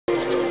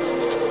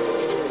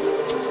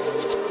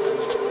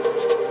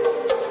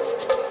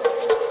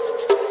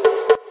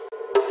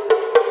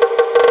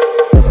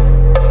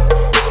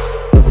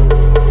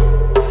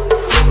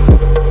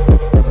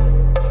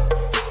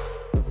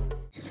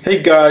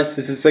Hey guys,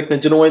 this is Second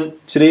Gentleman.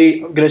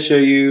 Today I'm going to show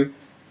you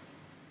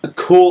a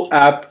cool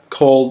app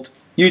called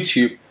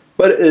YouTube,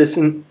 but it is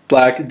in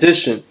Black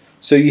Edition.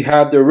 So you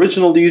have the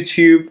original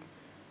YouTube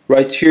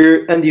right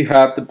here and you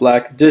have the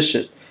Black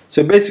Edition.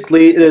 So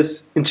basically it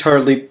is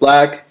entirely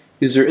black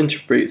user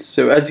interface.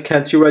 So as you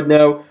can see right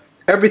now,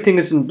 everything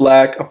is in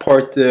black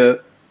apart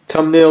the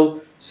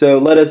thumbnail. So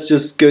let us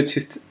just go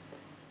to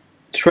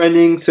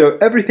trending. So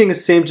everything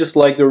is same just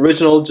like the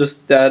original,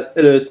 just that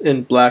it is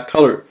in black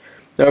color.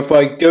 Now if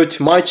I go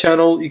to my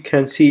channel, you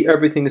can see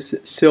everything is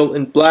still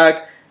in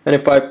black, and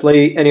if I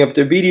play any of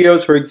the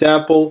videos, for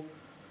example,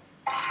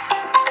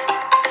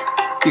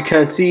 you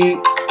can see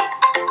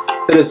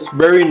it is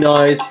very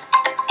nice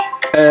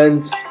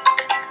and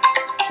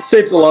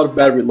saves a lot of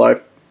battery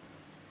life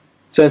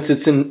since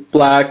it's in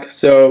black,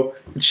 so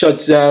it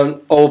shuts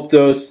down all of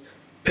those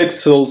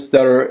pixels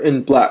that are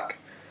in black.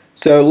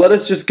 So let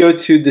us just go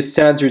to the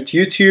standard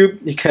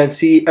YouTube. You can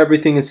see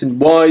everything is in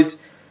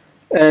white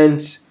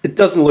and it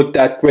doesn't look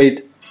that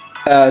great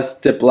as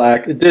the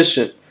Black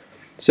Edition.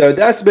 So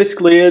that's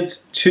basically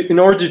it. In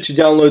order to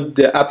download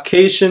the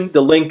application,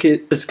 the link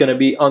is going to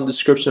be on the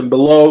description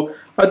below.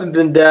 Other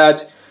than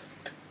that,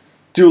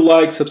 do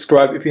like,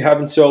 subscribe if you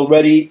haven't so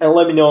already, and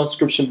let me know in the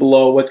description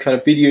below what kind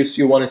of videos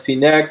you want to see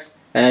next,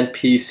 and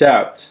peace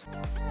out.